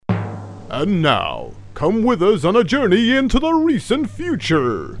And now, come with us on a journey into the recent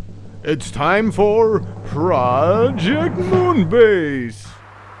future. It's time for Project Moonbase.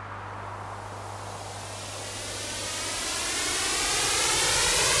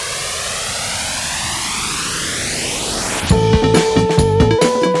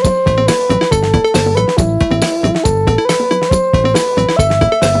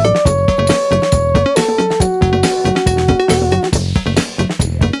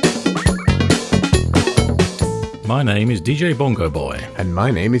 My name is DJ Bongo Boy. And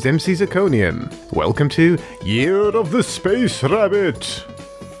my name is MC Zirconium. Welcome to Year of the Space Rabbit.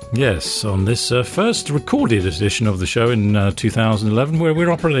 Yes, on this first recorded edition of the show in 2011, where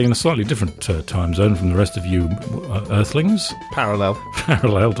we're operating in a slightly different time zone from the rest of you Earthlings. Paralleled.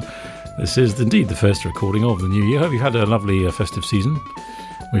 This is indeed the first recording of the new year. Hope you've had a lovely festive season.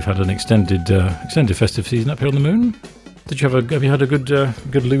 We've had an extended festive season up here on the moon. Have you had a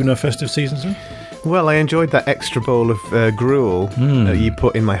good lunar festive season, sir? Well, I enjoyed that extra bowl of gruel that you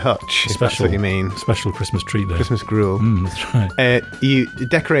put in my hutch, if that's what you mean. Special Christmas treat there. Christmas gruel. That's right. You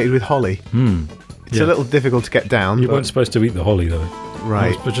decorated with holly. It's a little difficult to get down. You weren't supposed to eat the holly, though.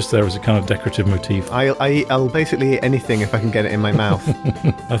 Right. But just there as a kind of decorative motif. I'll basically eat anything if I can get it in my mouth.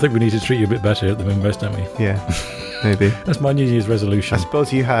 I think we need to treat you a bit better at the Moonbase, don't we? Yeah, maybe. That's my New Year's resolution. I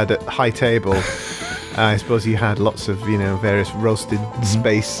suppose you had a high table. I suppose you had lots of, various roasted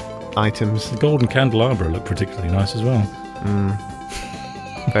space items. The golden candelabra looked particularly nice as well.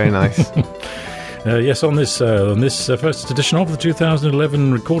 Very nice. Yes, on this first edition of the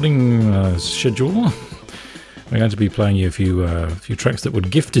 2011 recording schedule, we're going to be playing you a few tracks that were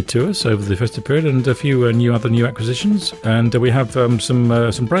gifted to us over the festive period, and a few new acquisitions. And we have some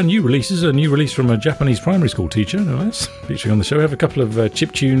brand new releases. A new release from a Japanese primary school teacher, no less, featuring on the show. We have a couple of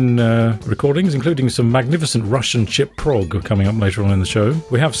chiptune recordings, including some magnificent Russian chip prog coming up later on in the show.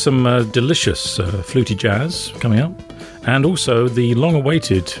 We have some delicious fluty jazz coming up. And also the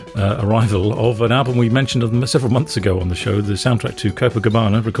long-awaited arrival of an album we mentioned several months ago on the show, the soundtrack to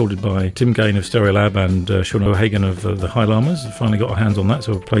Copacabana, recorded by Tim Gane of Stereolab and Shawn O'Hagan of the High Llamas. We finally got our hands on that,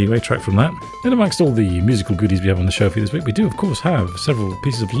 so we'll play you a track from that. And amongst all the musical goodies we have on the show for you this week, we do, of course, have several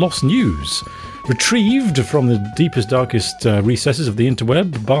pieces of lost news, retrieved from the deepest, darkest recesses of the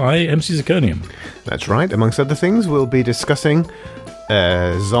interweb by MC Zirconium. That's right. Amongst other things, we'll be discussing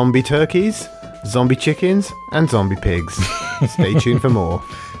zombie turkeys, zombie chickens and zombie pigs. Stay tuned for more.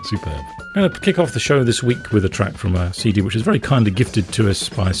 Superb. I'm going to kick off the show this week with a track from a CD which is very kindly gifted to us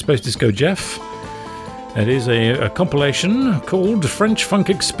by Space Disco Jeff. It is a compilation called French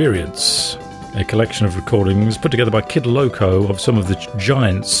Funk Experience, a collection of recordings put together by Kid Loco of some of the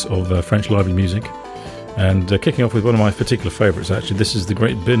giants of French library music. And kicking off with one of my particular favourites, actually, this is the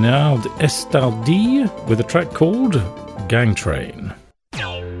great Bernard Estardy with a track called Gang Train.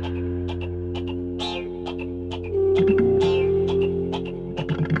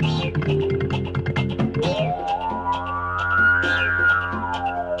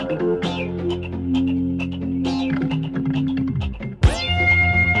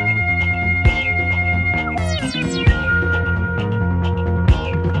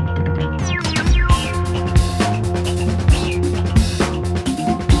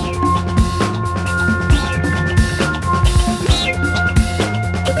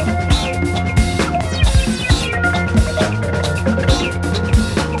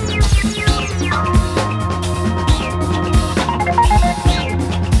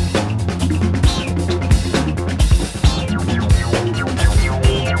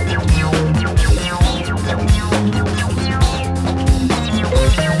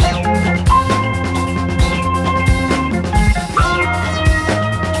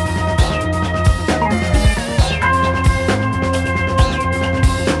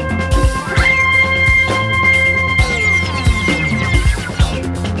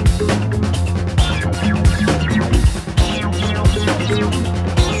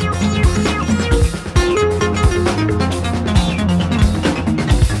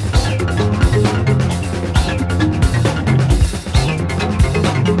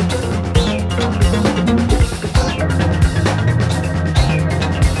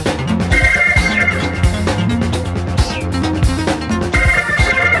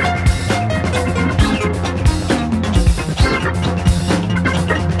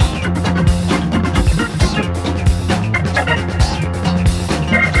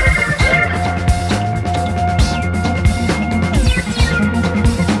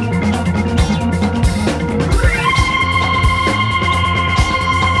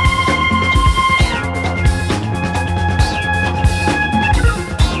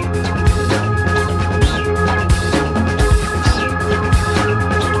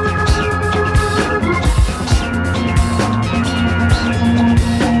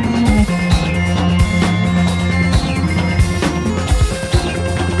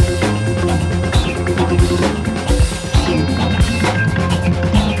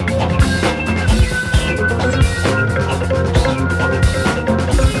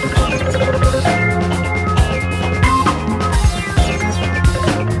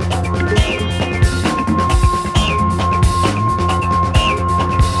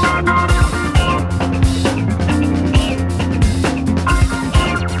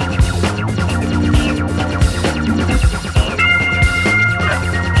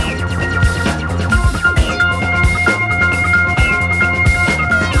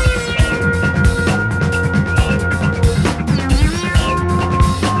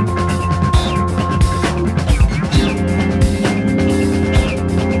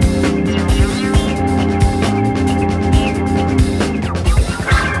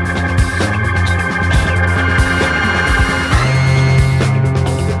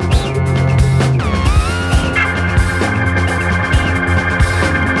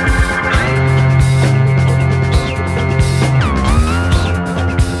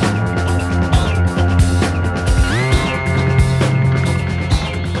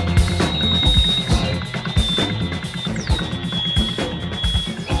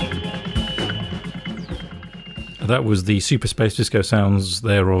 That was the Super Space Disco sounds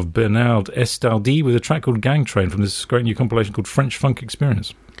there of Bernard Estardy with a track called Gang Train from this great new compilation called French Funk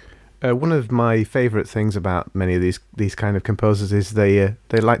Experience. One of my favourite things about many of these kind of composers is they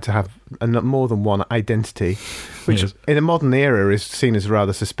like to have more than one identity, which in a modern era is seen as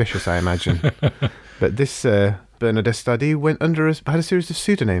rather suspicious, I imagine. But this Bernard Estardy had a series of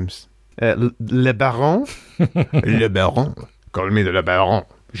pseudonyms. Le Baron. Le Baron. Call me the Le Baron.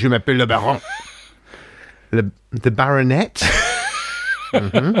 Je m'appelle Le Baron. The Baronet.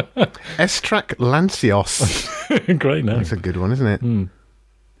 Estrak Lancios. Great name. That's a good one, isn't it?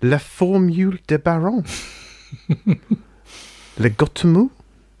 La Formule de Baron. Le Gotemou.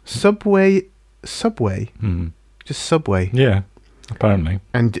 Subway. Just Subway. Yeah, apparently.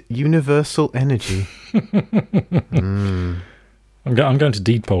 And Universal Energy. I'm going to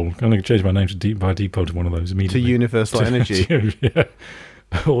Deedpole. I'm going to change my name to Deedpole to one of those immediately. To Universal Energy. Yeah.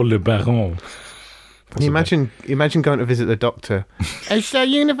 Or Le Baron. Can you imagine going to visit the doctor? Is there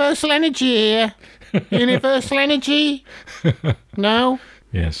Universal Energy here? Universal Energy? No?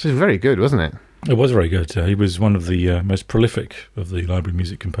 Yes. It was very good, wasn't it? It was very good. He was one of the most prolific of the library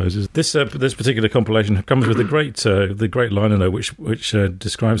music composers. This particular compilation comes with the great liner note which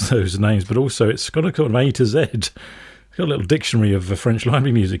describes those names, but also it's got a kind of A to Z. It's got a little dictionary of French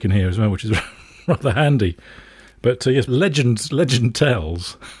library music in here as well, which is rather handy. But yes, legend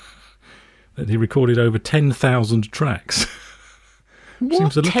tells that he recorded over 10,000 tracks.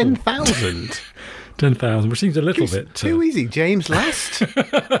 What? 10,000? 10,000, which seems a little bit... Too easy. James Last.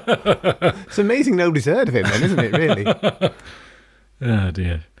 It's amazing nobody's heard of him then, isn't it, really? Oh,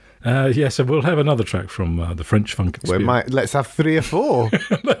 dear. So we'll have another track from the French Funk Experience. Let's have 3 or 4.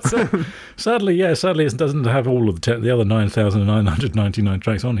 Sadly it doesn't have all of the other 9,999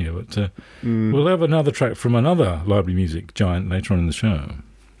 tracks on here, but we'll have another track from another library music giant later on in the show.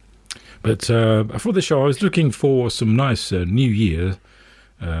 But for this show, I was looking for some nice New Year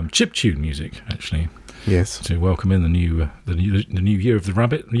chiptune music, actually. Yes. To welcome in the new year of the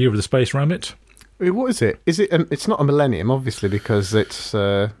rabbit, the year of the space rabbit. What is it? Is it? It's not a millennium, obviously, because it's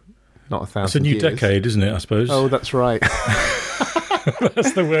not 1,000 It's a new years. decade, isn't it, I suppose? Oh, that's right.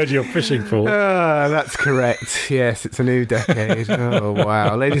 That's the word you're fishing for. That's correct. Yes, it's a new decade. Oh,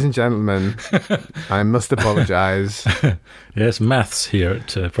 wow. Ladies and gentlemen, I must apologise. Yes, maths here at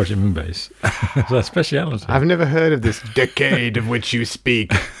Project Moonbase. It's our speciality. I've never heard of this decade of which you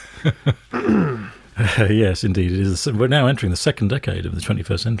speak. Yes, indeed. It is. We're now entering the second decade of the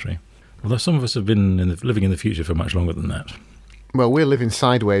 21st century. Although some of us have been living in the future for much longer than that. Well, we're living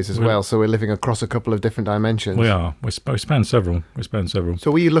sideways as well, so we're living across a couple of different dimensions. We are. We span several. So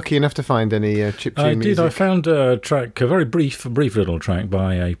were you lucky enough to find any chiptune music? I found a track, a very brief little track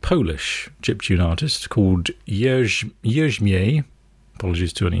by a Polish chiptune artist called Yerzmyey.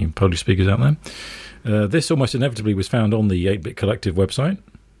 Apologies to any Polish speakers out there. This almost inevitably was found on the 8-Bit Collective website,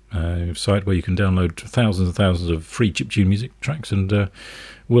 a site where you can download thousands and thousands of free chiptune music tracks, and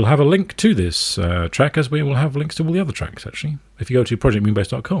we'll have a link to this track, as we will have links to all the other tracks, actually, if you go to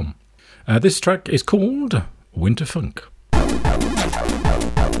projectmoonbase.com. This track is called Winter Funk.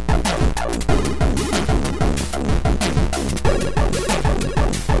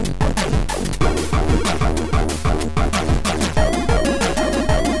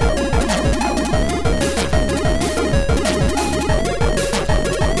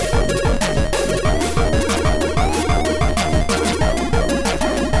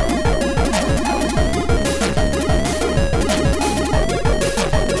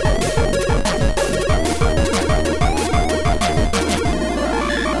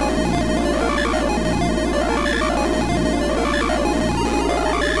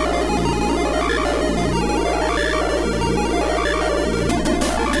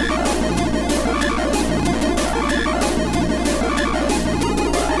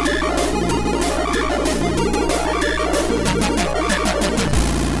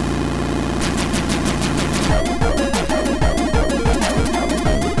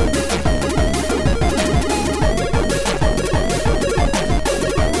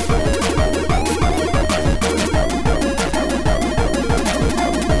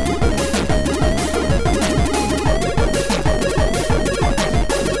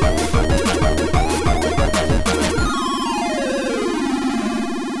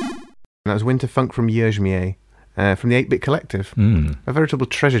 That was Winter Funk from Yerzmyey, from the 8-Bit Collective. A veritable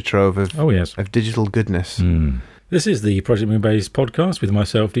treasure trove of digital goodness. This is the Project Moonbase podcast with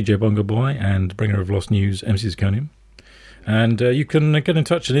myself, DJ Bongo Boy, and bringer of Lost News, MC Zirconium. And you can get in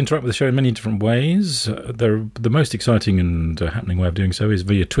touch and interact with the show in many different ways. The most exciting and happening way of doing so is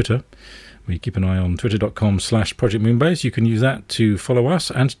via Twitter. We keep an eye on twitter.com/Project Moonbase. You can use that to follow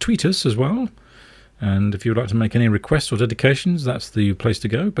us and tweet us as well. And if you would like to make any requests or dedications, that's the place to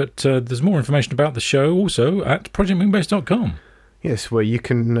go. But there's more information about the show also at projectmoonbase.com. Yes, where you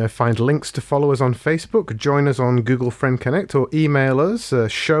can find links to follow us on Facebook, join us on Google Friend Connect, or email us,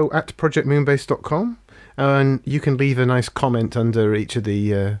 show@projectmoonbase.com. And you can leave a nice comment under each of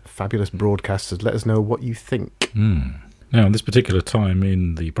the fabulous broadcasters. Let us know what you think. Now, at this particular time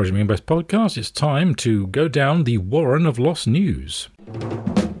in the Project Moonbase podcast, it's time to go down the warren of lost news.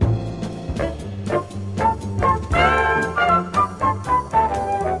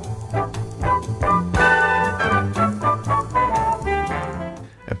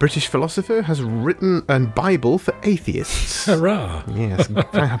 A British philosopher has written a Bible for atheists. Hurrah! Yes,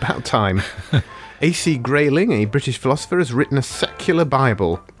 about time. A.C. Grayling, a British philosopher, has written a secular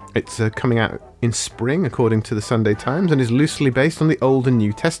Bible. It's coming out in spring, according to the Sunday Times, and is loosely based on the Old and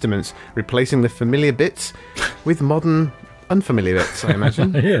New Testaments, replacing the familiar bits with modern, unfamiliar bits, I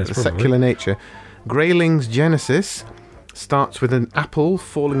imagine. Yes, the probably. secular nature. Grayling's Genesis starts with an apple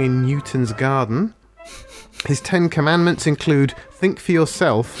falling in Newton's garden. His 10 commandments include: think for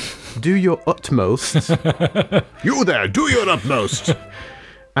yourself, do your utmost. You there, do your utmost.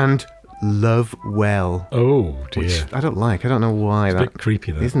 And love well. Oh, dear. Which I don't like. I don't know why. It's a bit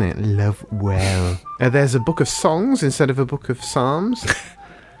creepy, though. Isn't it? Love well. There's a book of songs instead of a book of psalms.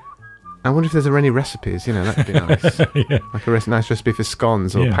 I wonder if there's any recipes. You know, that'd be nice. Yeah. Like a nice recipe for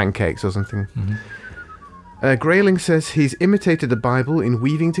scones or pancakes or something. Grayling says he's imitated the Bible in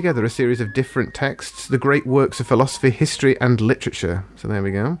weaving together a series of different texts, the great works of philosophy, history, and literature. So there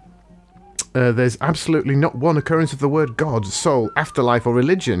we go. There's absolutely not one occurrence of the word God, soul, afterlife, or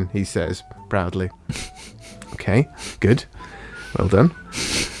religion, he says, proudly. Okay, good. Well done.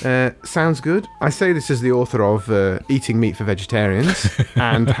 Sounds good. I say this as the author of Eating Meat for Vegetarians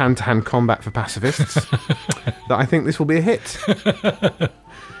and Hand-to-Hand Combat for Pacifists, that I think this will be a hit.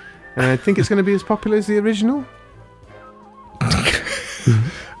 I think it's going to be as popular as the original.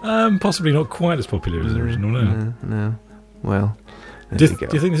 Possibly not quite as popular as the original, no. No. Well, Do you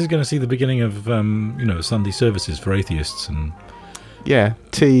think this is going to see the beginning of, Sunday services for atheists? And yeah,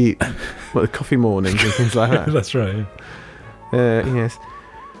 tea, coffee mornings and things like that. That's right. Yes.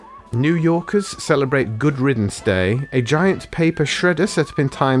 New Yorkers celebrate Good Riddance Day. A giant paper shredder set up in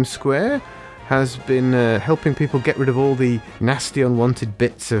Times Square has been helping people get rid of all the nasty, unwanted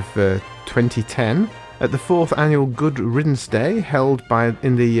bits of 2010. At the 4th annual Good Riddance Day, held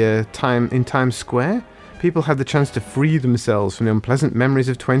in Times Square, people had the chance to free themselves from the unpleasant memories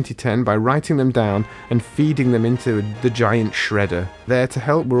of 2010 by writing them down and feeding them into the giant shredder. There to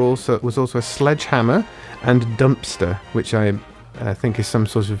help was also a sledgehammer and dumpster, which I think is some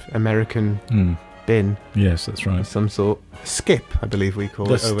sort of American bin. Yes, that's right. Some sort. Skip, I believe we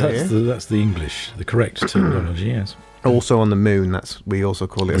call it over here. That's the English, the correct terminology, yes. Also on the moon, we also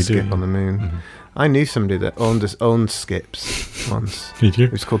call it a skip on the moon. Mm-hmm. I knew somebody that owned skips once. Did you?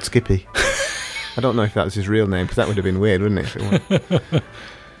 It was called Skippy. I don't know if that was his real name, because that would have been weird, wouldn't it? If it was?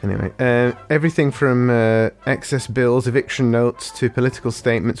 Anyway, everything from excess bills, eviction notes to political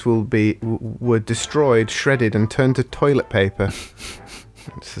statements were destroyed, shredded, and turned to toilet paper.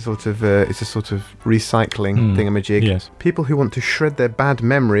 It's a sort of recycling thingamajig. Yes. People who want to shred their bad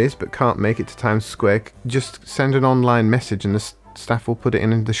memories but can't make it to Times Square just send an online message, and the staff will put it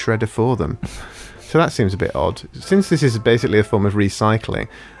in the shredder for them. So that seems a bit odd. Since this is basically a form of recycling,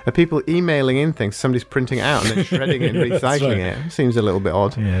 are people emailing in things somebody's printing out and then shredding it and recycling it? Seems a little bit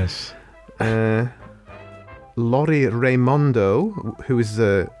odd. Yes. Lori Raimondo, who is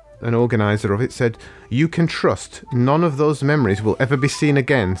an organiser of it, said, "You can trust none of those memories will ever be seen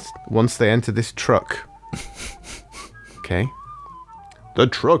again once they enter this truck." Okay. The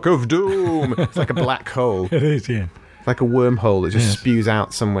truck of doom. It's like a black hole. It is, yeah. Like a wormhole that just spews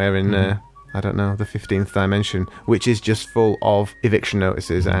out somewhere in, I don't know, the 15th dimension, which is just full of eviction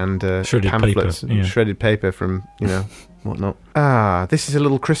notices and shredded pamphlets, paper, shredded paper from, whatnot. This is a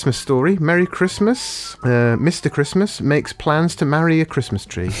little Christmas story. Merry Christmas. Mr. Christmas makes plans to marry a Christmas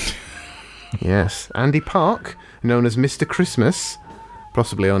tree. Yes. Andy Park, known as Mr. Christmas,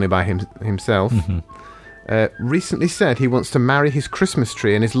 possibly only by himself, recently said he wants to marry his Christmas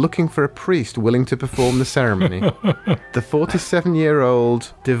tree and is looking for a priest willing to perform the ceremony. The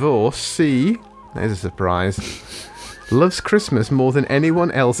 47-year-old divorcee, there's a surprise, loves Christmas more than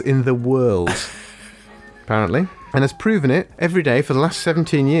anyone else in the world, apparently, and has proven it every day for the last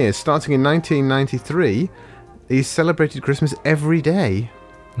 17 years. Starting in 1993, he's celebrated Christmas every day.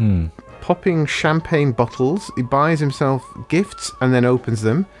 Popping champagne bottles, he buys himself gifts and then opens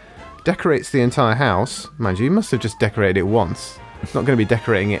them. Decorates the entire house. Mind you, he must have just decorated it once. It's not going to be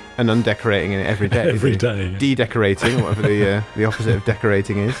decorating it and undecorating it every day. Every day. De-decorating, whatever the opposite of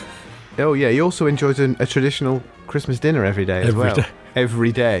decorating is. Oh, yeah, he also enjoys a traditional Christmas dinner every day as well.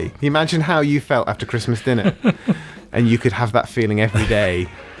 Every day. Can you imagine how you felt after Christmas dinner? And you could have that feeling every day.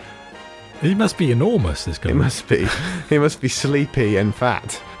 He must be enormous, this guy. He must be. He must be sleepy and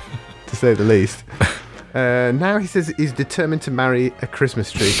fat, to say the least. Now he says he's determined to marry a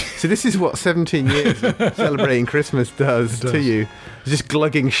Christmas tree. So this is what 17 years of celebrating Christmas does to you. Just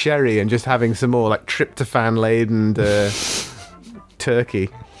glugging sherry and just having some more like tryptophan-laden turkey.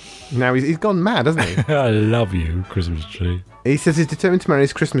 Now he's gone mad, hasn't he? I love you, Christmas tree. He says he's determined to marry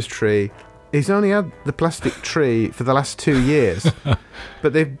his Christmas tree. He's only had the plastic tree for the last 2 years,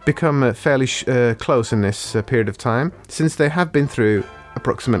 but they've become fairly close in this period of time, since they have been through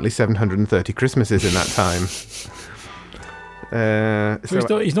approximately 730 Christmases in that time.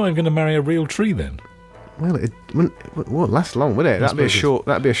 So he's not even going to marry a real tree then? Well, it won't last long, will it? That'd be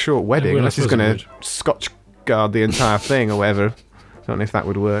a short wedding, unless he's going to Scotch guard the entire thing or whatever. I don't know if that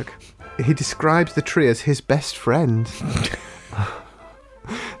would work. He describes the tree as his best friend.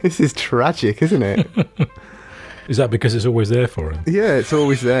 This is tragic, isn't it? Is that because it's always there for him? Yeah, it's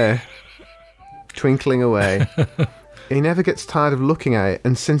always there, twinkling away. He never gets tired of looking at it,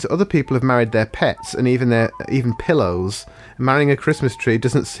 and since other people have married their pets and even pillows, marrying a Christmas tree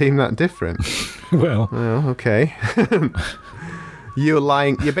doesn't seem that different. Well, okay.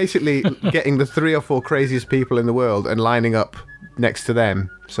 You're basically getting the 3 or 4 craziest people in the world and lining up next to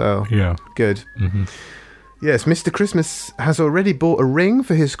them. So yeah, good. Mm-hmm. Yes, Mr. Christmas has already bought a ring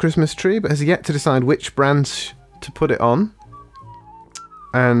for his Christmas tree, but has yet to decide which brands to put it on,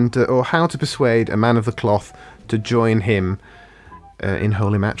 and or how to persuade a man of the cloth to join him in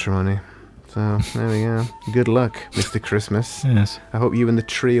holy matrimony. So there we go. Good luck, Mr. Christmas. Yes. I hope you and the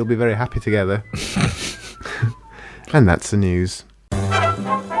tree will be very happy together. And that's the news.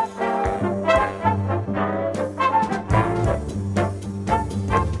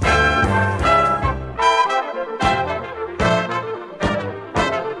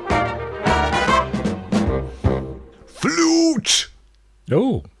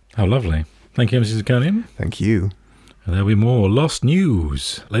 Oh, how lovely. Thank you, Mrs. Gane. Thank you. And there'll be more lost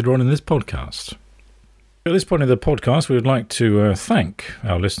news later on in this podcast. At this point in the podcast, we would like to thank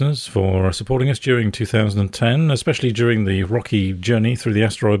our listeners for supporting us during 2010, especially during the rocky journey through the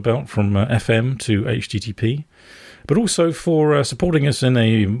asteroid belt from FM to HTTP, but also for supporting us in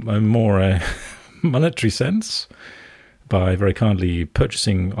a more monetary sense, by very kindly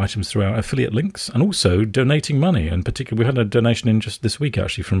purchasing items through our affiliate links and also donating money. In particular, we had a donation in just this week,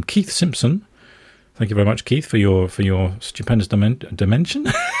 actually, from Keith Simpson. Thank you very much, Keith, for your stupendous dimension.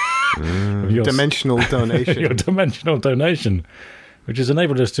 Dimensional donation. Your dimensional donation, which has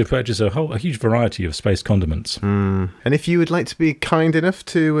enabled us to purchase a huge variety of space condiments. And if you would like to be kind enough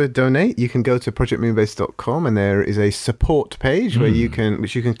to donate, you can go to projectmoonbase.com, and there is a support page which you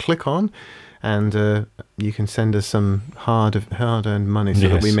can click on. And you can send us some hard-earned money so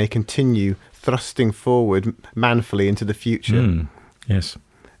that we may continue thrusting forward manfully into the future. Yes.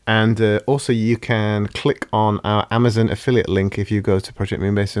 And also you can click on our Amazon affiliate link if you go to Project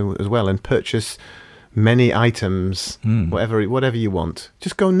Moonbase as well and purchase many items, whatever you want.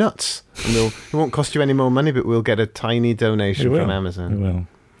 Just go nuts. And it won't cost you any more money, but we'll get a tiny donation from Amazon. It will.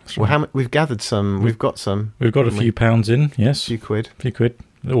 Well, we've gathered some. We've got some. We've got a few pounds in, yes. A few quid.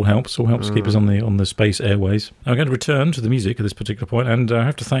 It all helps keep us on the space airways. I'm going to return to the music at this particular point, and I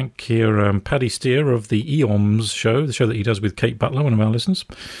have to thank here Paddy Steer of the EOMS show, the show that he does with Kate Butler, one of our listeners,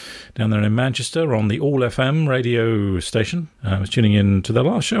 down there in Manchester on the All FM radio station. I was tuning in to their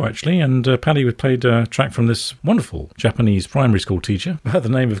last show, actually, and Paddy played a track from this wonderful Japanese primary school teacher by the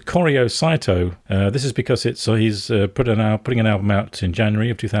name of Koryo Saito. This is because he's putting an album out in January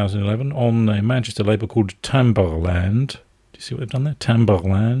of 2011 on a Manchester label called Timberland. See what they've done there?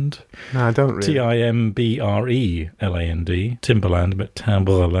 Timberland. No, I don't really. Timbreland, Timberland, but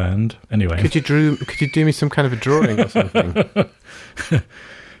Timberland. Anyway. Could you do me some kind of a drawing or something?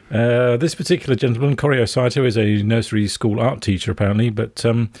 This particular gentleman, Koryo Saito, is a nursery school art teacher, apparently, but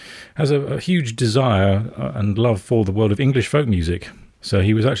has a huge desire and love for the world of English folk music. So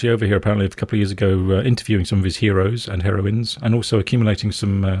he was actually over here apparently a couple of years ago interviewing some of his heroes and heroines and also accumulating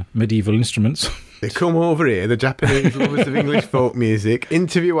some medieval instruments. They come over here, the Japanese lovers of English folk music,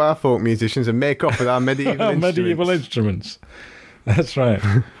 interview our folk musicians and make off with our medieval instruments. That's right.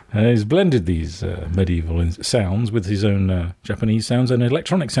 He's blended these medieval sounds with his own Japanese sounds and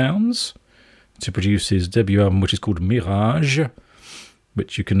electronic sounds to produce his debut album, which is called Mirage,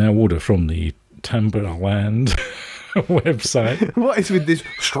 which you can now order from the Timberland website. What is with this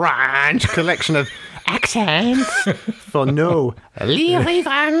strange collection of accents for no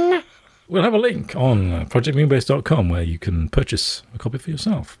reason? We'll have a link on projectmoonbase.com where you can purchase a copy for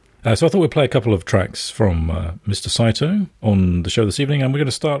yourself. So I thought we'd play a couple of tracks from Mr. Saito on the show this evening, and we're going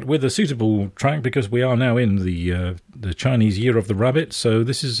to start with a suitable track because we are now in the Chinese Year of the Rabbit. So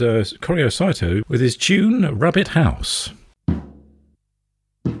this is Koryo Saito with his tune Rabbit House.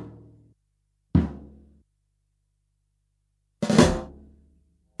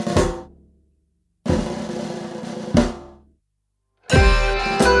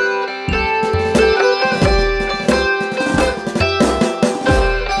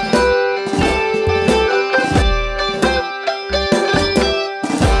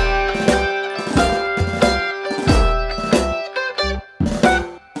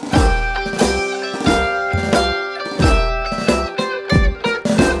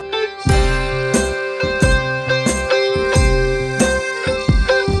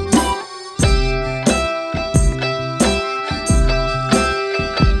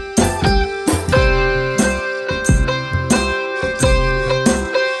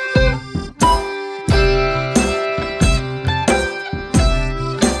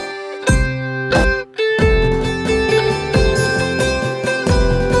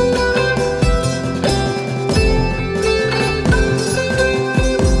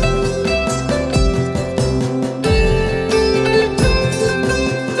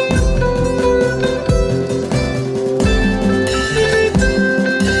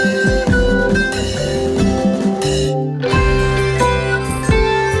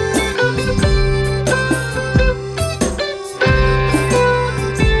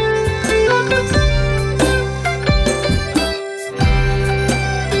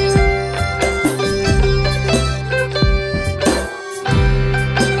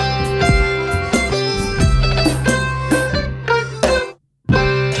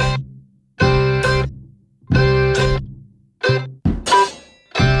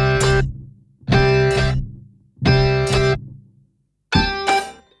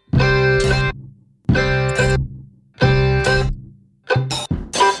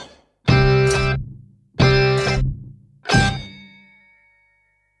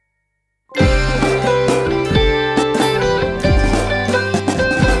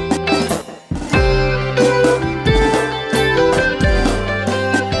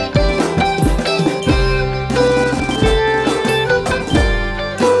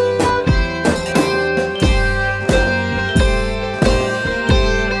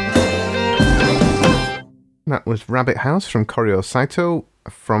 That was Rabbit House from Koryo Saito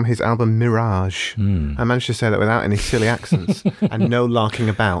from his album Mirage. I managed to say that without any silly accents and no larking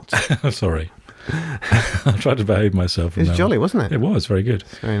about. Sorry. I tried to behave myself. It was jolly, wasn't it? It was, very good.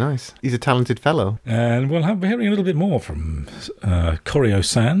 It's very nice. He's a talented fellow. And we'll be hearing a little bit more from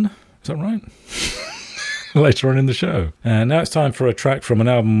Koryo-san. Is that right? Later on in the show. And now it's time for a track from an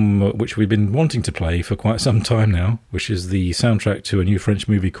album which we've been wanting to play for quite some time now, which is the soundtrack to a new French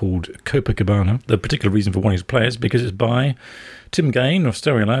movie called Copacabana. The particular reason for wanting to play it is because it's by Tim Gane of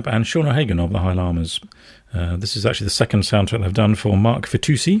Stereolab and Shawn O'Hagan of the High Llamas. This is actually the second soundtrack they've done for Mark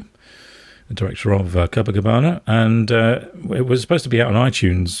Fitoussi, the director of Copacabana, and it was supposed to be out on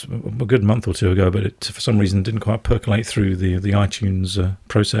iTunes a good month or two ago, but it for some reason didn't quite percolate through the iTunes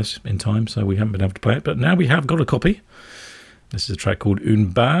process in time, so we haven't been able to play it, but now we have got a copy. This is a track called Un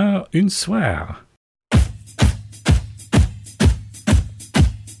bar, un soir.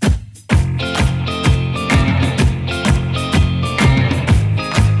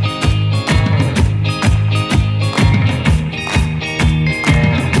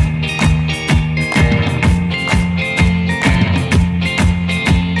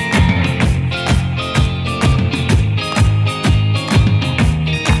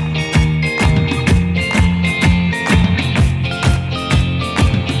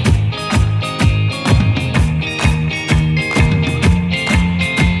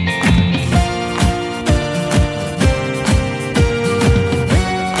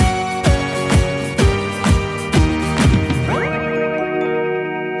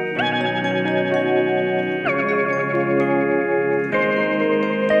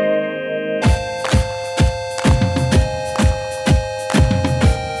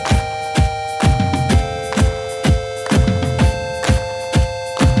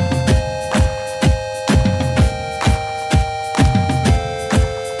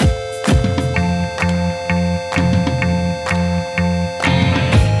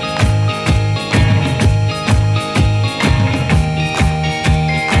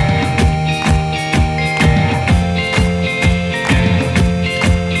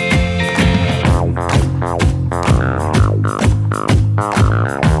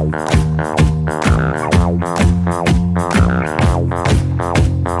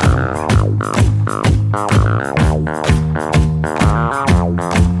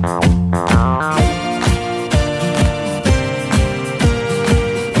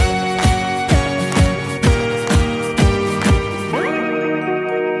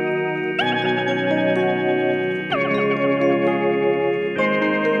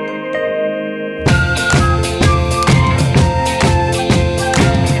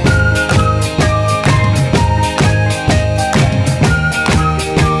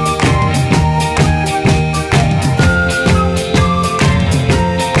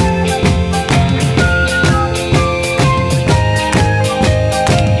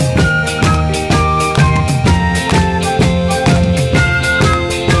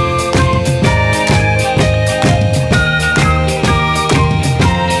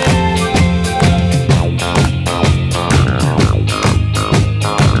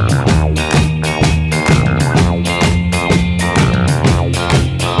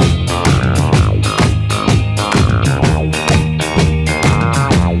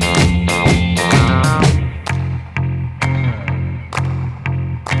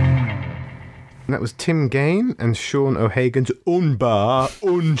 That was Tim Gane and Sean O'Hagan's Unbar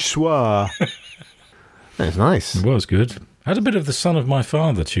Unsoir. That's nice. It was good. Had a bit of the Son of My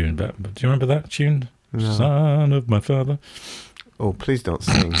Father tune back. Do you remember that tune? No. Son of My Father. Oh, please don't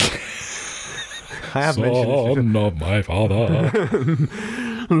sing. I have mentioned it. Son of My Father.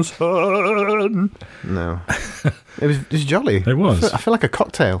 Son. No. It was jolly. It was. I feel like a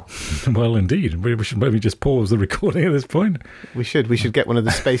cocktail. Well, indeed. We should maybe just pause the recording at this point. We should get one of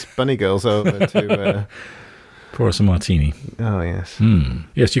the Space Bunny girls over to... pour us a martini. Oh, yes.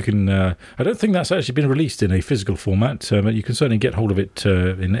 Yes, you can... I don't think that's actually been released in a physical format, but you can certainly get hold of it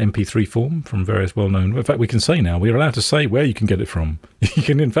in MP3 form from various well-known... In fact, we can say now, we're allowed to say where you can get it from. You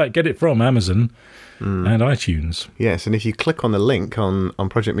can, in fact, get it from Amazon and iTunes. Yes, and if you click on the link on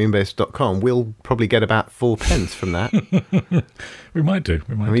projectmoonbase.com, we'll probably get about 4 pence from that. We might do.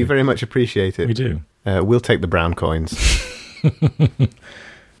 We very much appreciate it. We do. We'll take the brown coins.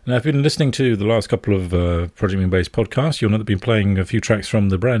 Now, I've been listening to the last couple of Project Moonbase podcasts. You'll know that I've been playing a few tracks from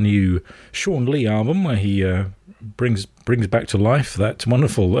the brand new Shawn Lee album, where he brings back to life that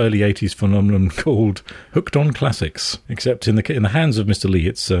wonderful early 80s phenomenon called Hooked on Classics. Except in the hands of Mr. Lee,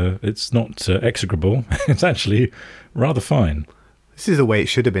 it's not execrable. It's actually rather fine. This is the way it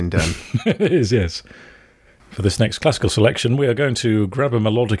should have been done. It is, yes. For this next classical selection, we are going to grab a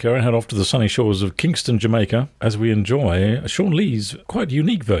melodica and head off to the sunny shores of Kingston, Jamaica, as we enjoy Shawn Lee's quite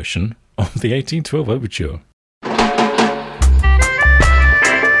unique version of the 1812 Overture.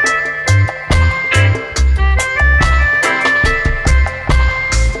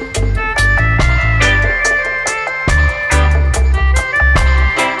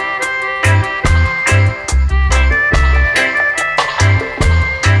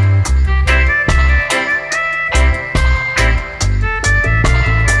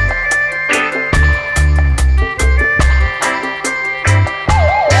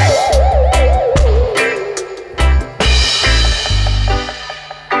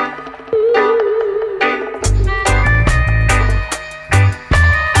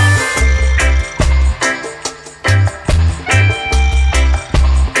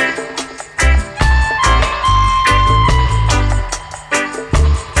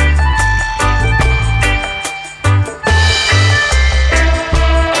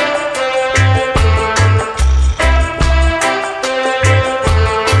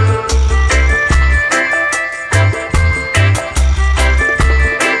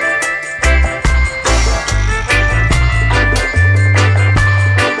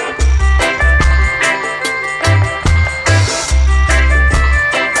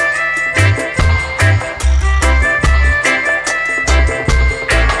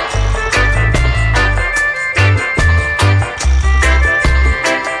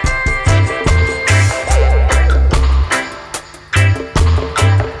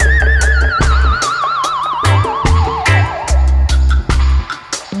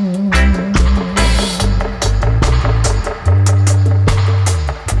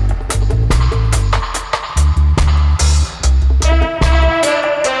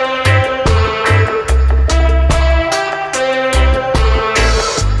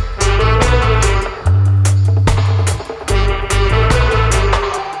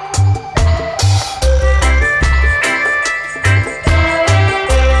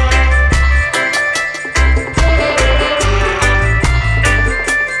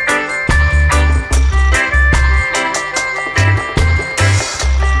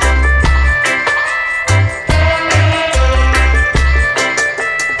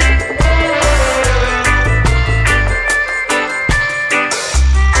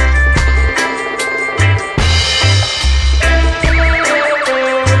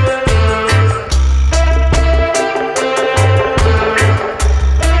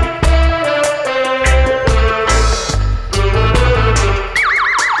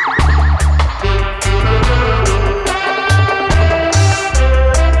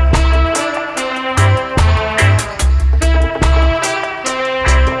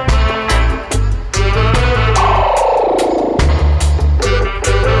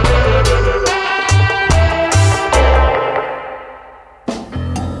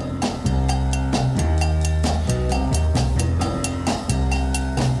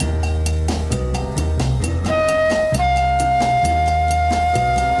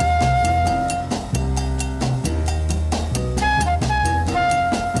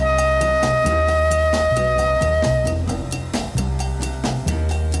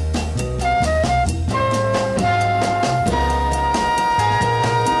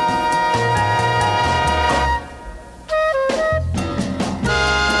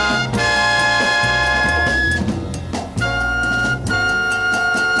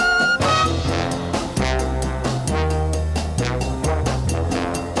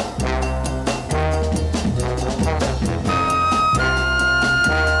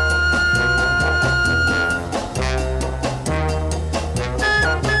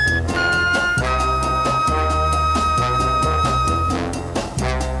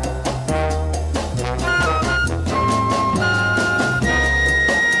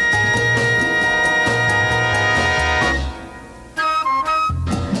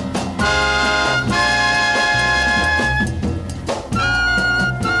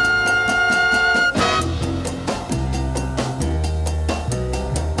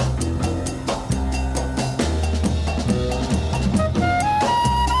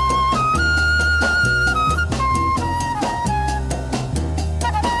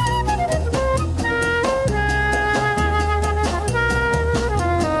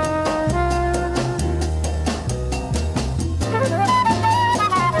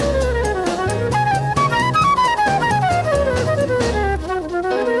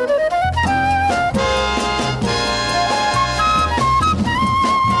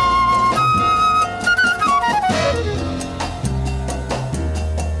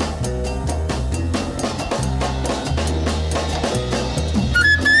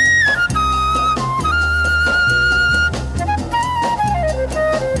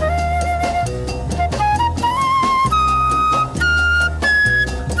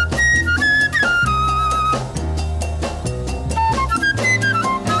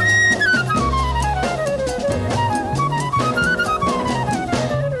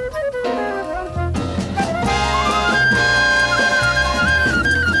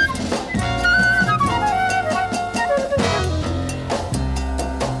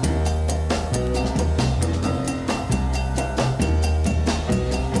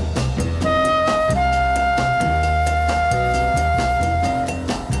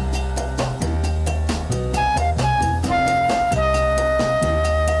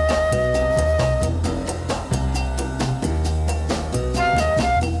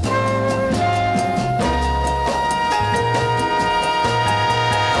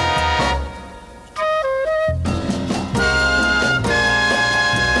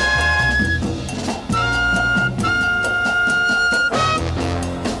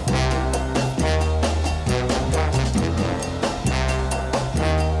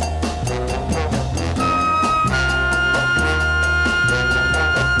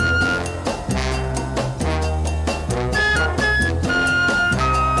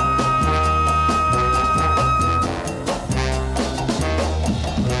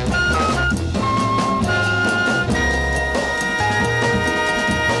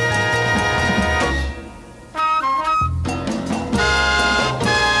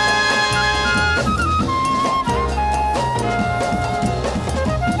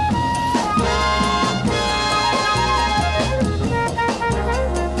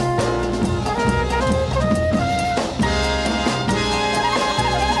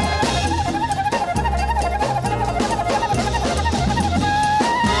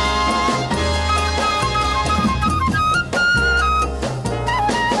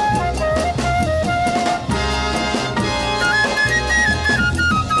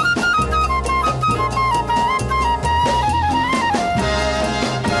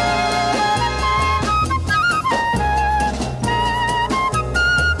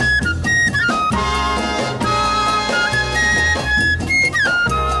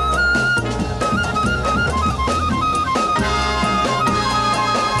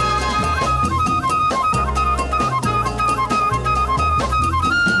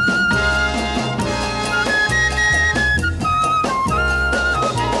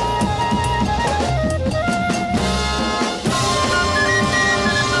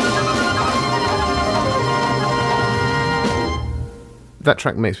 That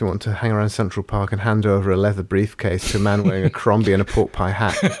track makes me want to hang around Central Park and hand over a leather briefcase to a man wearing a Crombie and a pork pie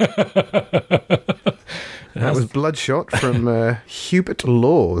hat. That was Bloodshot from Hubert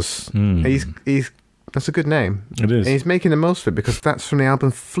Laws. He's that's a good name. It is. And he's making the most of it because that's from the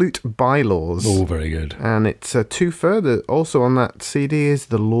album Flute Bylaws. Oh, very good. And it's two further. Also on that CD is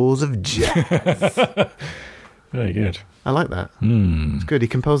The Laws of Jazz. Very good. I like that. It's good. He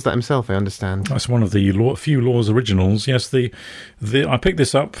composed that himself, I understand. That's one of the few Laws originals. Yes, I picked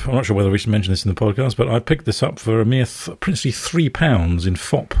this up. I'm not sure whether we should mention this in the podcast, but I picked this up for a mere princely £3 in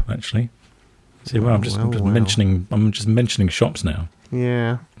FOP, actually. See, well, I'm just mentioning shops now.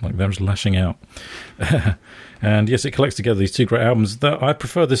 Yeah. Like they're just lashing out. And yes, it collects together these two great albums. I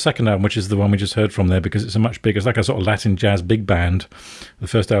prefer the second album, which is the one we just heard from there, because it's a much bigger, it's like a sort of Latin jazz big band. The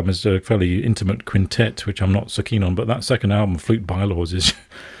first album is a fairly intimate quintet, which I'm not so keen on, but that second album, Flute Bylaws,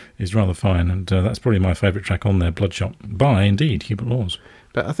 is rather fine, and that's probably my favourite track on there, Bloodshot, by indeed Hubert Laws.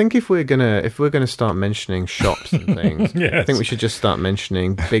 But I think if we're gonna start mentioning shops and things, yes. I think we should just start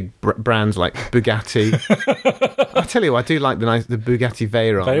mentioning big brands like Bugatti. I tell you, I do like the Bugatti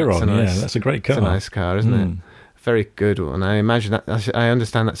Veyron. Veyron, that's a great car. It's a nice car, isn't it? Very good one. I imagine that. I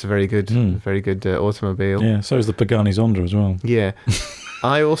understand that's a very good automobile. Yeah. So is the Pagani Zonda as well. Yeah.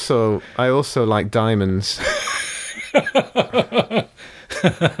 I also like diamonds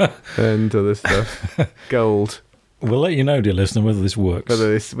and other stuff. Gold. We'll let you know, dear listener, whether this works.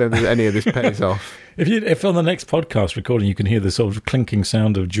 Whether any of this pays off. If on the next podcast recording you can hear the sort of clinking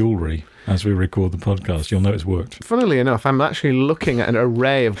sound of jewellery as we record the podcast, you'll know it's worked. Funnily enough, I'm actually looking at an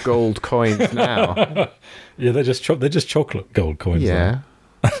array of gold coins now. Yeah, they're just chocolate gold coins. Yeah.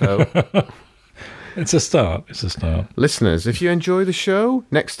 So it's a start. Listeners, if you enjoy the show,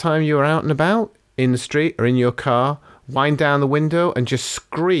 next time you're out and about, in the street or in your car, wind down the window and just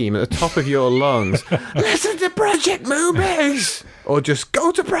scream at the top of your lungs, listen to Project Moonbase! Or just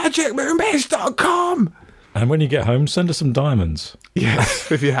go to projectmoonbase.com! And when you get home, send us some diamonds.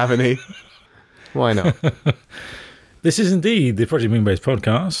 Yes, if you have any. Why not? This is indeed the Project Moonbase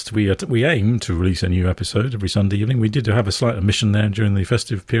podcast. We aim to release a new episode every Sunday evening. We did have a slight omission there during the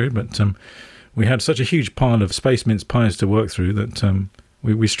festive period, but we had such a huge pile of space mince pies to work through that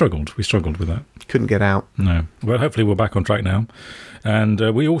we struggled. We struggled with that. Couldn't get out. No. Well, hopefully we're back on track now. And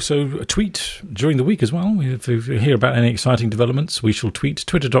we also tweet during the week as well. If you hear about any exciting developments, we shall tweet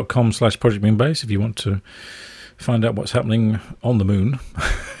twitter.com/Project Moonbase if you want to find out what's happening on the moon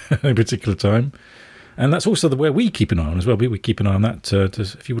at a particular time. And that's also where we keep an eye on as well. We keep an eye on that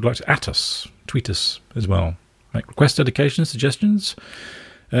if you would like to at us, tweet us as well. Make request dedications, suggestions.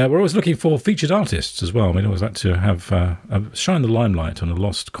 We're always looking for featured artists as well. We'd always like to have shine the limelight on a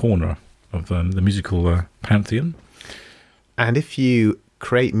lost corner of the musical pantheon. And if you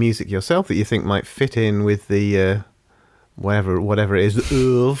create music yourself that you think might fit in with the whatever it is,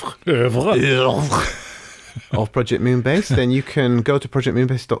 oeuvre of Project Moonbase, then you can go to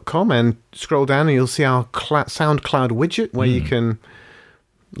projectmoonbase.com and scroll down and you'll see our SoundCloud widget where you can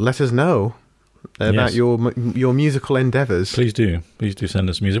let us know about your musical endeavours. Please do send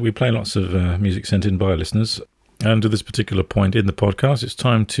us music. We play lots of music sent in by listeners. And at this particular point in the podcast, it's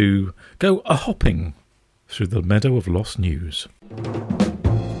time to go a-hopping through the meadow of lost news.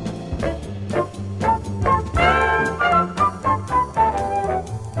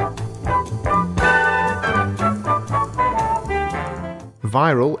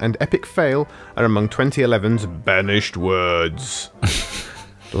 Viral and epic fail are among 2011's banished words.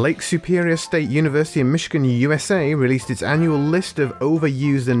 Lake Superior State University in Michigan, USA released its annual list of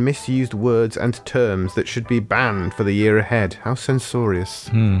overused and misused words and terms that should be banned for the year ahead. How censorious.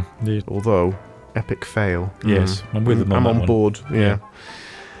 Although, epic fail. Yes, I'm with them on I'm on board, yeah.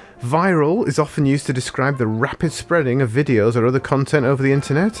 Viral is often used to describe the rapid spreading of videos or other content over the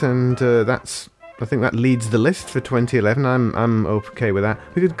internet, and I think that leads the list for 2011. I'm okay with that.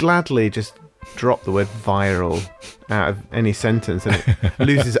 We could gladly just drop the word viral out of any sentence and it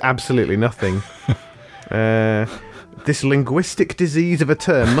loses absolutely nothing. This linguistic disease of a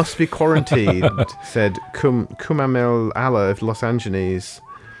term must be quarantined, said Kumamel Allah of Los Angeles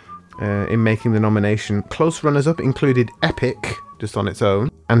in making the nomination. Close runners-up included epic, just on its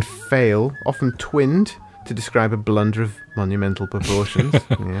own, and fail, often twinned to describe a blunder of monumental proportions.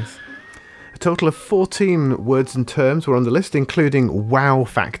 Yes. A total of 14 words and terms were on the list, including wow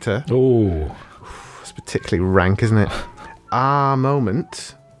factor. Oh, it's particularly rank, isn't it? Aha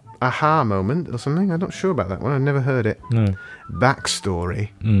moment, or something. I'm not sure about that one. I've never heard it. No. Backstory.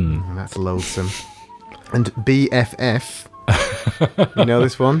 That's loathsome. And BFF. You know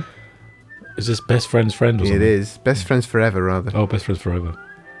this one? Is this best friend's friend or something? It is. Best friends forever, rather. Oh, best friends forever.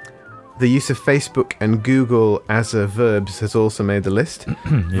 The use of Facebook and Google as verbs has also made the list.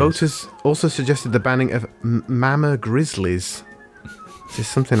 Yes. Voters also suggested the banning of mama grizzlies. This is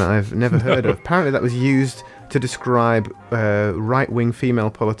something that I've never heard of. Apparently that was used to describe right-wing female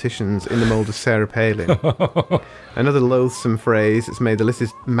politicians in the mould of Sarah Palin. Another loathsome phrase that's made the list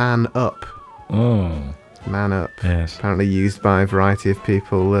is man up. Oh. Man up. Yes. Apparently used by a variety of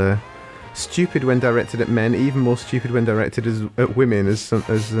people. Stupid when directed at men, even more stupid when directed at women, as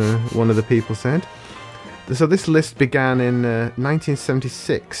one of the people said. So this list began in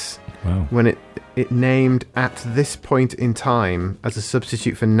 1976, Wow. when it named at this point in time as a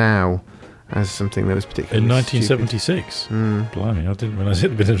substitute for now as something that was particularly In 1976? Blimey, I didn't realise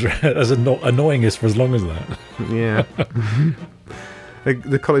it had been as annoying us for as long as that. Yeah.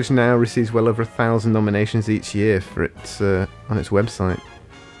 The college now receives well over 1,000 nominations each year for its on its website.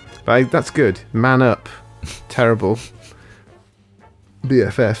 But that's good. Man up. Terrible.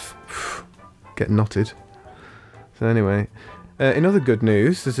 BFF. Get knotted. So anyway, in other good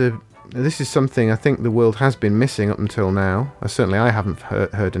news, this is something I think the world has been missing up until now. Certainly I haven't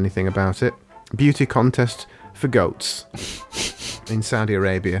heard anything about it. Beauty contest for goats in Saudi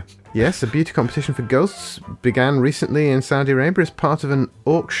Arabia. Yes, a beauty competition for goats began recently in Saudi Arabia as part of an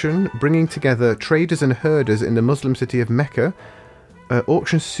auction bringing together traders and herders in the Muslim city of Mecca.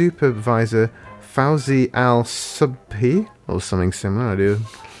 Auction supervisor Fauzi Al-Subhi, or something similar, I do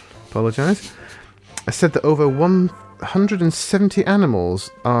apologise, said that over 170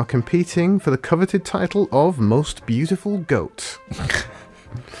 animals are competing for the coveted title of Most Beautiful Goat.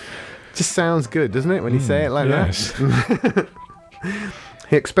 Just sounds good, doesn't it, when you say it like that?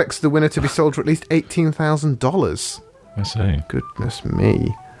 He expects the winner to be sold for at least $18,000. I see. Goodness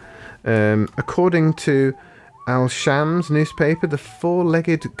me. According to Al-Shams newspaper, the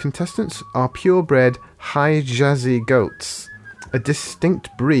four-legged contestants are purebred Hijazi goats, a distinct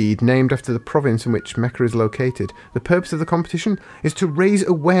breed named after the province in which Mecca is located. The purpose of the competition is to raise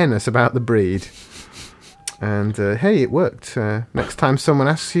awareness about the breed. And hey, it worked. Next time someone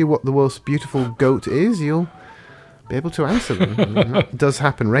asks you what the most beautiful goat is, you'll be able to answer them. I mean, that does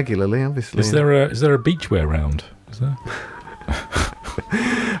happen regularly, obviously. Is there a beachwear round? Is there?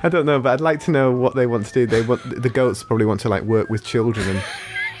 I don't know, but I'd like to know what they want to do. The goats probably want to like work with children and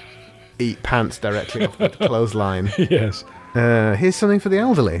eat pants directly off the clothesline. Yes. Here's something for the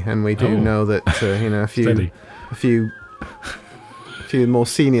elderly, and we do know that a few more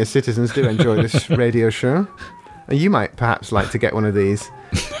senior citizens do enjoy this radio show. And you might perhaps like to get one of these.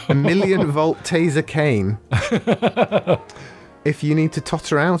 A 1,000,000-volt taser cane. If you need to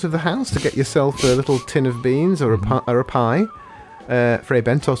totter out of the house to get yourself a little tin of beans or a pie, Frey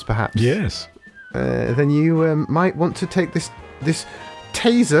Bentos perhaps. Yes. Then you might want to take this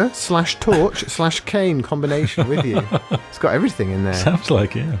taser/torch/cane combination with you. It's got everything in there. Sounds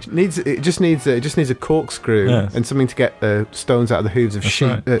like it. It just needs a corkscrew and something to get stones out of the hooves of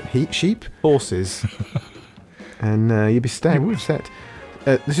sheep, horses, and you'd be set.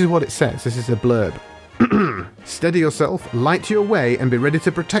 This is what it says. This is a blurb. Steady yourself, light your way, and be ready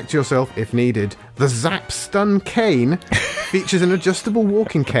to protect yourself if needed. The Zap Stun Cane features an adjustable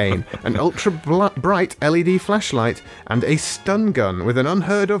walking cane, an ultra-bright LED flashlight, and a stun gun with an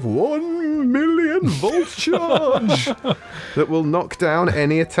unheard of 1,000,000 volt charge that will knock down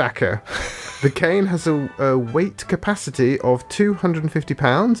any attacker. The cane has a weight capacity of 250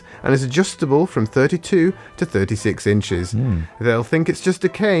 pounds and is adjustable from 32 to 36 inches. They'll think it's just a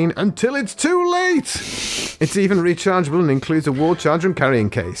cane until it's too late. It's even rechargeable and includes a wall charger and carrying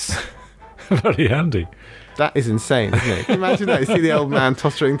case. Very handy. That is insane, isn't it? Can you imagine that? You see the old man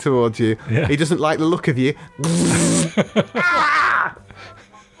tottering towards you. Yeah. He doesn't like the look of you.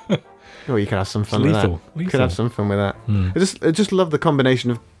 Oh, you could have some fun with that. You could have some fun with that. I just love the combination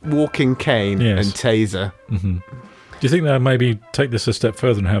of walking cane and taser. Mm-hmm. Do you think they'll maybe take this a step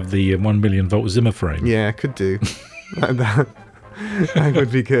further and have the 1,000,000-volt Zimmer frame? Yeah, could do. That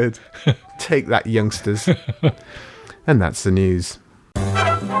would be good. Take that, youngsters. And that's the news.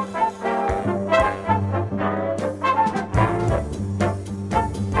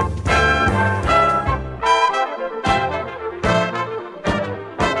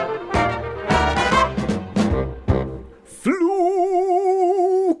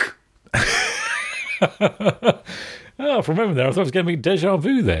 Oh, from memory there, I thought it was going to be deja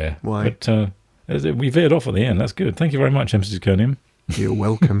vu there. Why? But we veered off at the end. That's good. Thank you very much, Mrs. Kernium. You're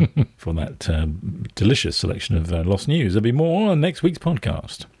welcome. For that delicious selection of lost news. There'll be more on next week's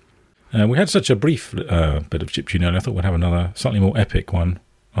podcast. We had such a brief bit of chiptune earlier. I thought we'd have another slightly more epic one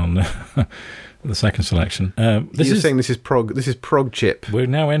on the second selection. You're saying this is prog chip. We're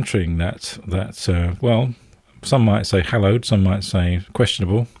now entering that well, some might say hallowed, some might say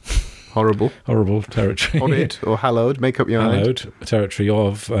questionable Horrible territory. Horrid or hallowed, make up your mind. Hallowed territory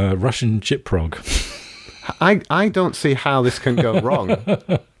of Russian chip prog. I don't see how this can go wrong.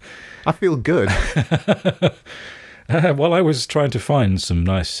 I feel good. While I was trying to find some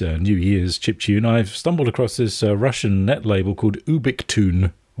nice New Year's chiptune, I've stumbled across this Russian net label called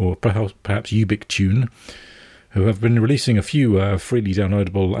Ubiktune, or perhaps Ubiktune, who have been releasing a few freely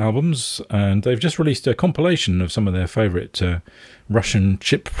downloadable albums, and they've just released a compilation of some of their favourite Russian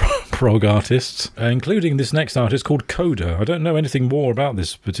chip prog artists, including this next artist called Coda. I don't know anything more about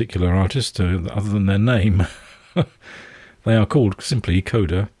this particular artist other than their name. They are called simply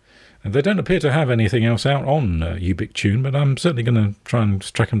Coda. And they don't appear to have anything else out on Ubiktune, but I'm certainly going to try and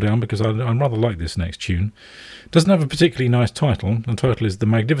track them down because I rather like this next tune. It doesn't have a particularly nice title. The title is The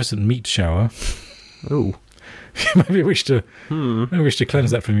Magnificent Meat Shower. Ooh. Maybe wish to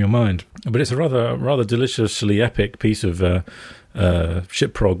cleanse that from your mind. But it's a rather deliciously epic piece of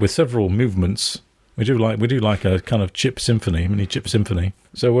chip prog with several movements. We do like a kind of mini chip symphony.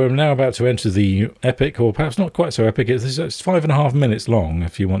 So we're now about to enter the epic, or perhaps not quite so epic. It's 5.5 minutes long.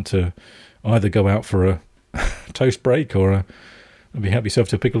 If you want to either go out for a toast break or maybe help yourself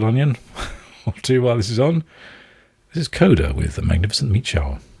to a pickled onion or two while this is on. This is Coda with The Magnificent Meat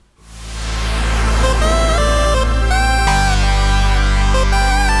Shower.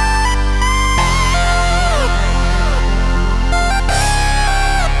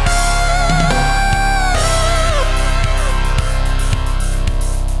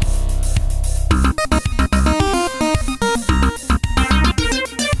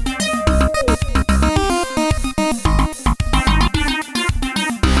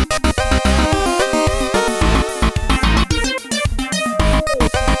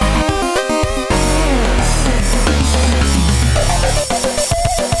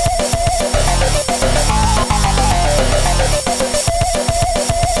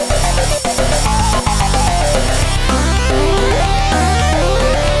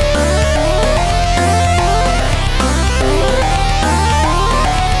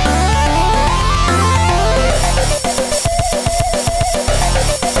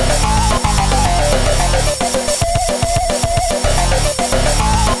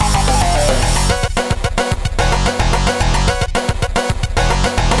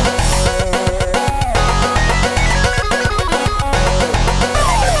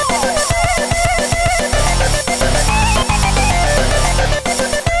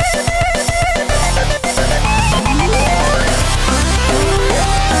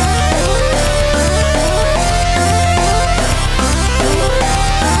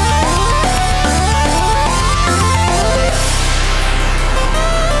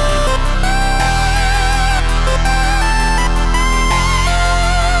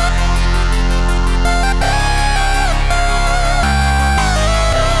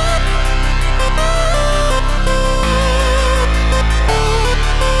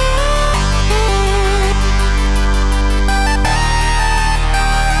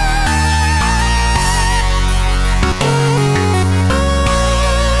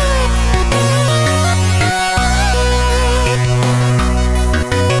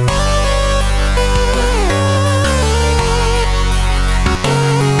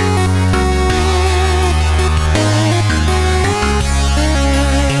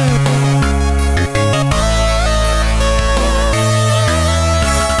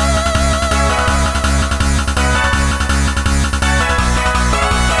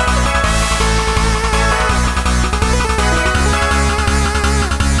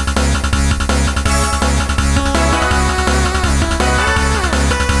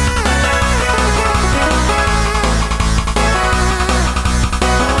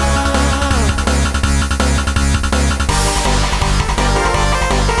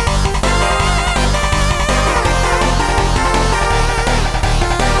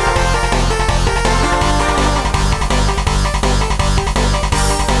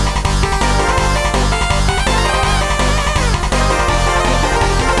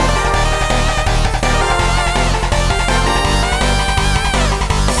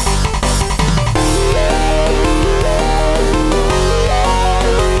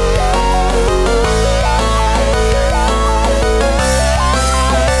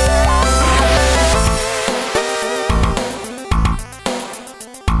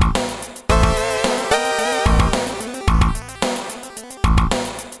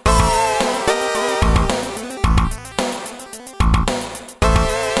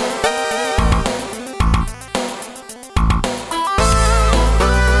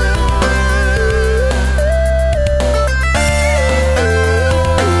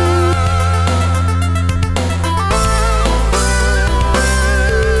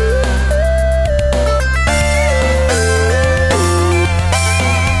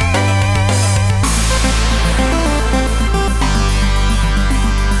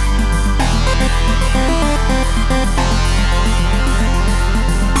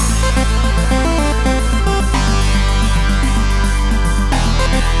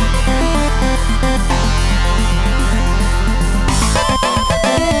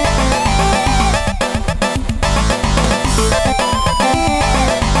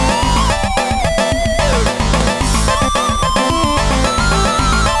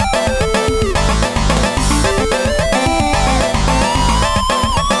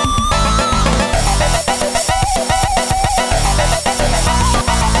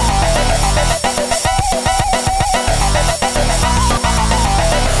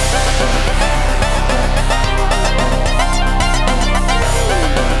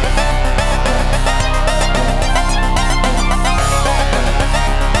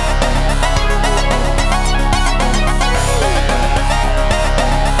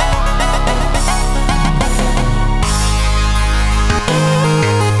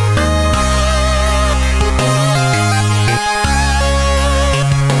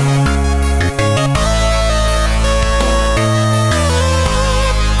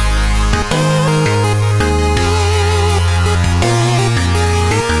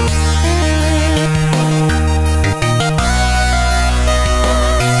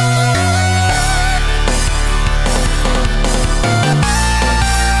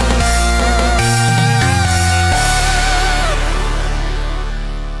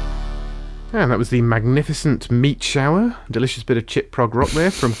 And that was the magnificent Meat Shower. Delicious bit of chip prog rock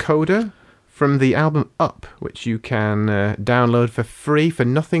there from Coda. From the album Up, which you can download for free, for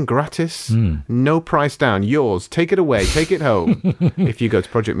nothing, gratis. No price down. Yours. Take it away. Take it home. If you go to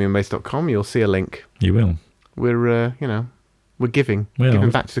projectmoonbase.com, you'll see a link. You will. We're giving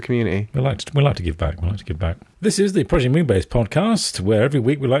back to the community. We like to give back. This is the Project Moonbase podcast, where every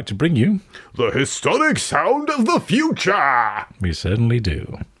week we like to bring you the historic sound of the future. We certainly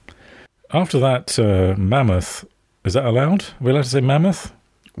do. After that mammoth, is that allowed? Are we allowed to say mammoth?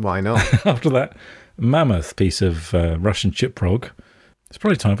 Why not? After that mammoth piece of Russian chip prog, it's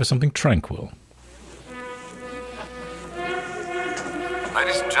probably time for something tranquil.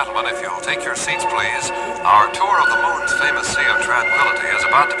 Ladies and gentlemen, if you'll take your seats, please. Our tour of the moon's famous Sea of Tranquility is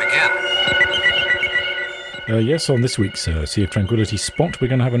about to begin. Yes, on this week's Sea of Tranquility spot, we're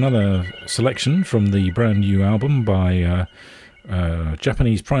going to have another selection from the brand new album by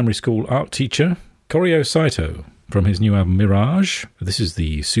Japanese primary school art teacher Koryo Saito from his new album Mirage. This is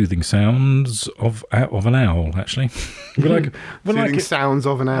the soothing sounds of an owl, actually. Soothing sounds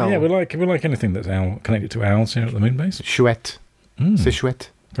of an owl. Yeah, we like anything that's connected to owls here at the Moonbase. Chouette. C'est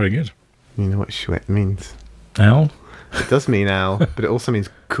chouette. Very good. You know what chouette means? Owl? It does mean owl, but it also means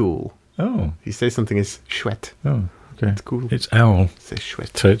cool. Oh. You say something is chouette. Oh, okay. It's cool. It's owl. C'est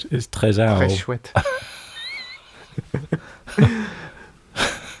chouette. It's très owl. Très chouette.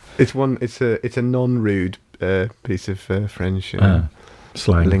 It's a non-rude piece of French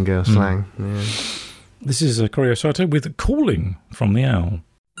slang. Lingo, slang. Yeah. This is Koryo Saito with Calling from the Owl.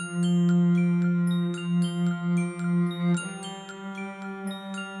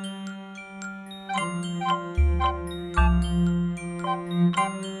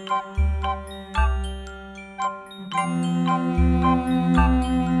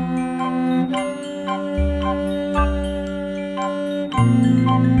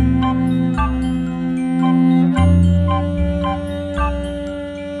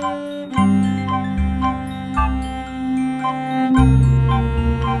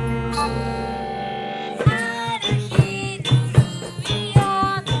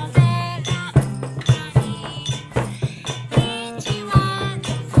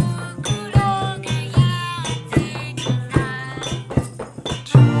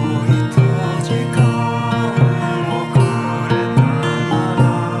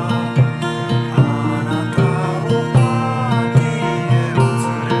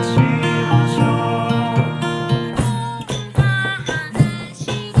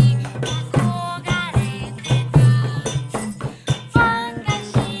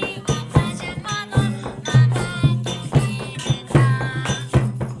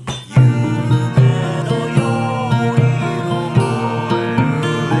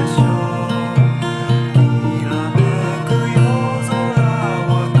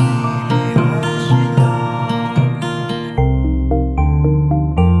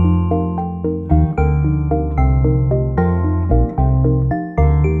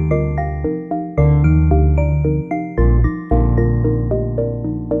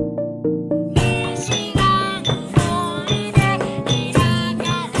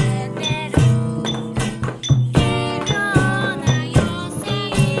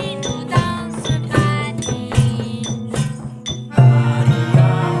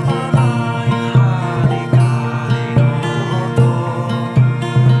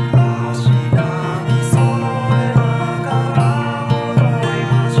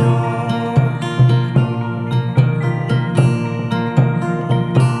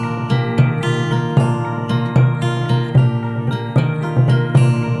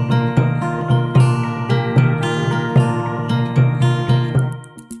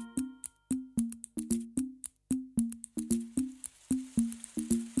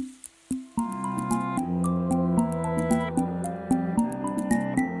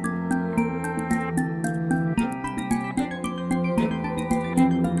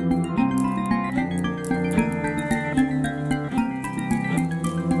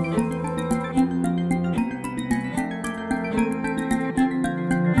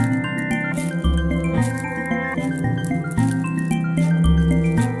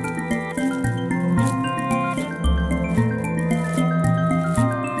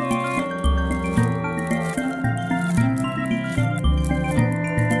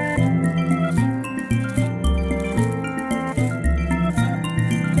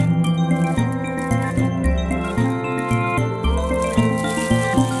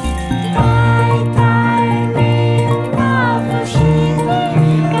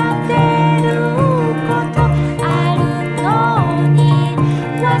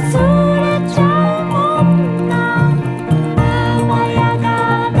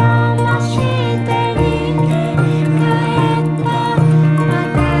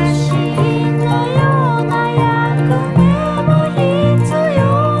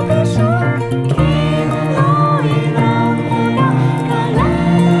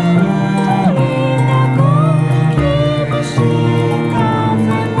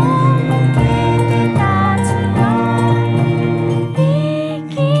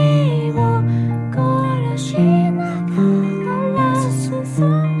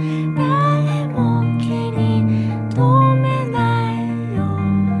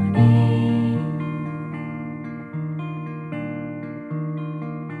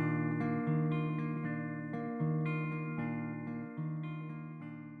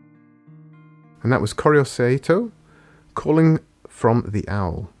 And that was Koryo Saito, Calling from the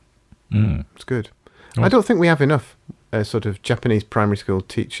Owl. It's good. I don't think we have enough sort of Japanese primary school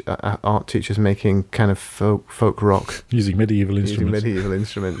art teachers making kind of folk rock. Using medieval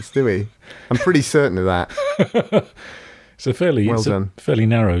instruments, do we? I'm pretty certain of that. It's a fairly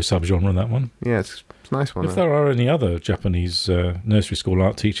narrow subgenre, that one. Yeah, it's a nice one. If there are any other Japanese nursery school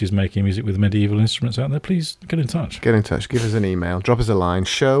art teachers making music with medieval instruments out there, please get in touch. Get in touch. Give us an email. Drop us a line.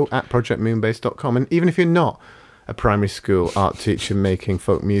 show@projectmoonbase.com. And even if you're not a primary school art teacher making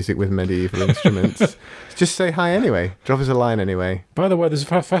folk music with medieval instruments, just say hi anyway. Drop us a line anyway. By the way, there's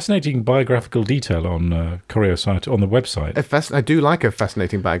a fascinating biographical detail on Koryo Saito on the website. I do like a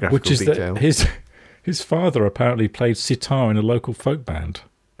fascinating biographical detail. Which is that his father apparently played sitar in a local folk band.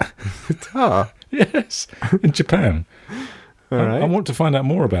 Sitar? Yes, in Japan. All right. I want to find out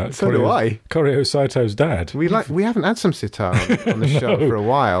more about Koryo Saito's dad. We haven't had some sitar on the show for a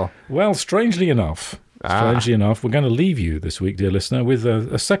while. Well, strangely enough, we're going to leave you this week, dear listener, with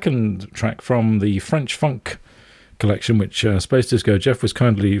a second track from the French funk collection, which Space Disco Jeff was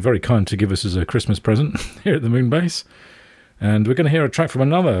very kind to give us as a Christmas present here at the Moonbase. And we're going to hear a track from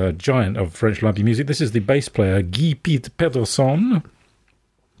another giant of French library music. This is the bass player Guy Pederson.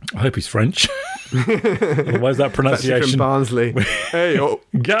 I hope he's French. Otherwise, that pronunciation. That's from Barnsley. Hey,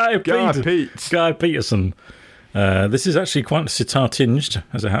 Guy Peterson. This is actually quite sitar tinged,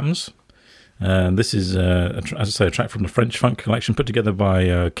 as it happens. This is, as I say, a track from the French funk collection put together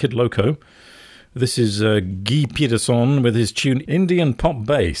by Kid Loco. This is Guy Pederson with his tune Indian Pop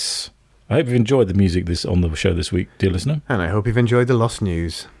Bass. I hope you've enjoyed the music on the show this week, dear listener. And I hope you've enjoyed the Lost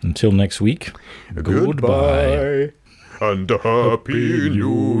News. Until next week, goodbye. And a Happy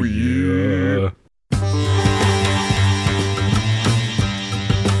New Year.